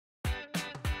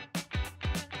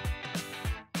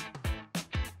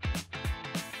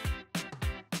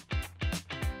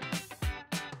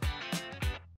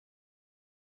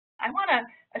I want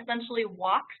to essentially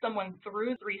walk someone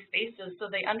through three spaces so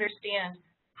they understand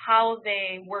how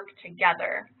they work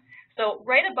together. So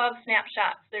right above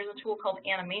snapshots, there's a tool called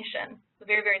animation, the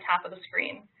very, very top of the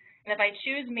screen. And if I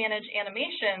choose manage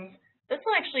animations, this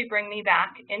will actually bring me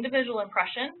back into Visual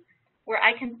Impression, where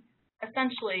I can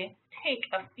essentially take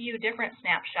a few different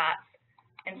snapshots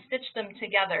and stitch them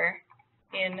together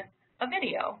in a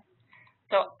video.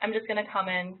 So I'm just going to come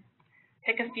in,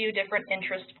 pick a few different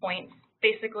interest points,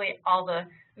 basically all the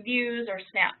views or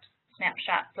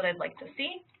snapshots that I'd like to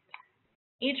see.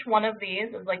 Each one of these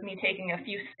is like me taking a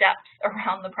few steps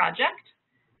around the project.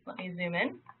 Let me zoom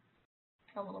in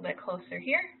a little bit closer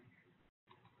here.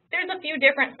 There's a few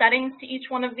different settings to each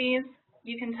one of these.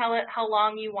 You can tell it how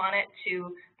long you want it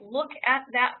to look at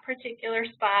that particular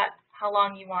spot, how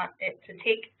long you want it to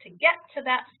take to get to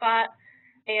that spot,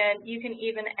 and you can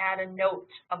even add a note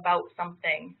about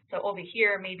something. So over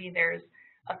here, maybe there's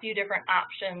a few different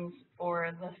options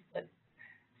for the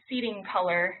seating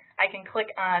color. I can click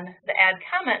on the Add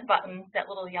Comment button, that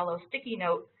little yellow sticky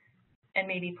note, and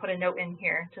maybe put a note in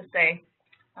here to say,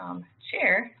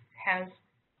 chair has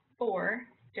 4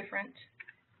 different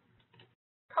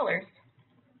colors.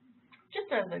 Just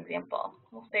as an example,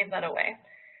 we'll save that away.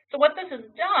 So what this has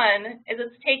done is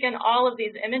it's taken all of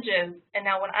these images, and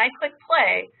now when I click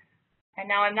play, and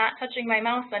now I'm not touching my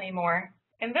mouse anymore,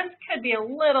 and this could be a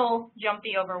little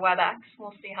jumpy over WebEx.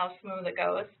 We'll see how smooth it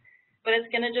goes. But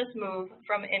it's going to just move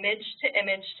from image to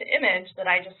image to image that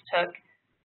I just took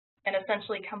and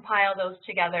essentially compile those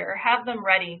together or have them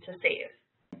ready to save.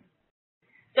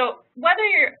 So whether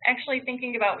you're actually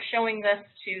thinking about showing this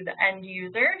to the end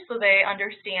user so they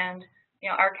understand,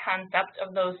 our concept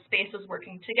of those spaces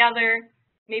working together,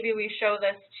 maybe we show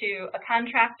this to a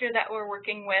contractor that we're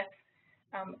working with,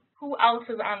 who else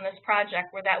is on this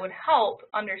project where that would help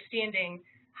understanding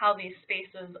how these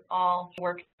spaces all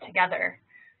work together.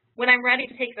 When I'm ready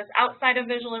to take this outside of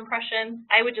Visual Impression,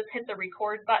 I would just hit the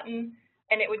record button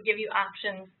and it would give you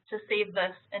options to save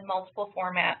this in multiple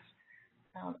formats.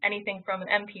 Anything from an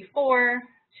MP4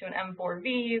 to an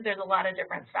M4V, there's a lot of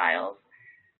different styles.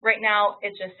 Right now,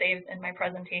 it just saves in my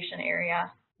presentation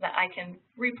area that I can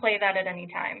replay that at any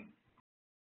time.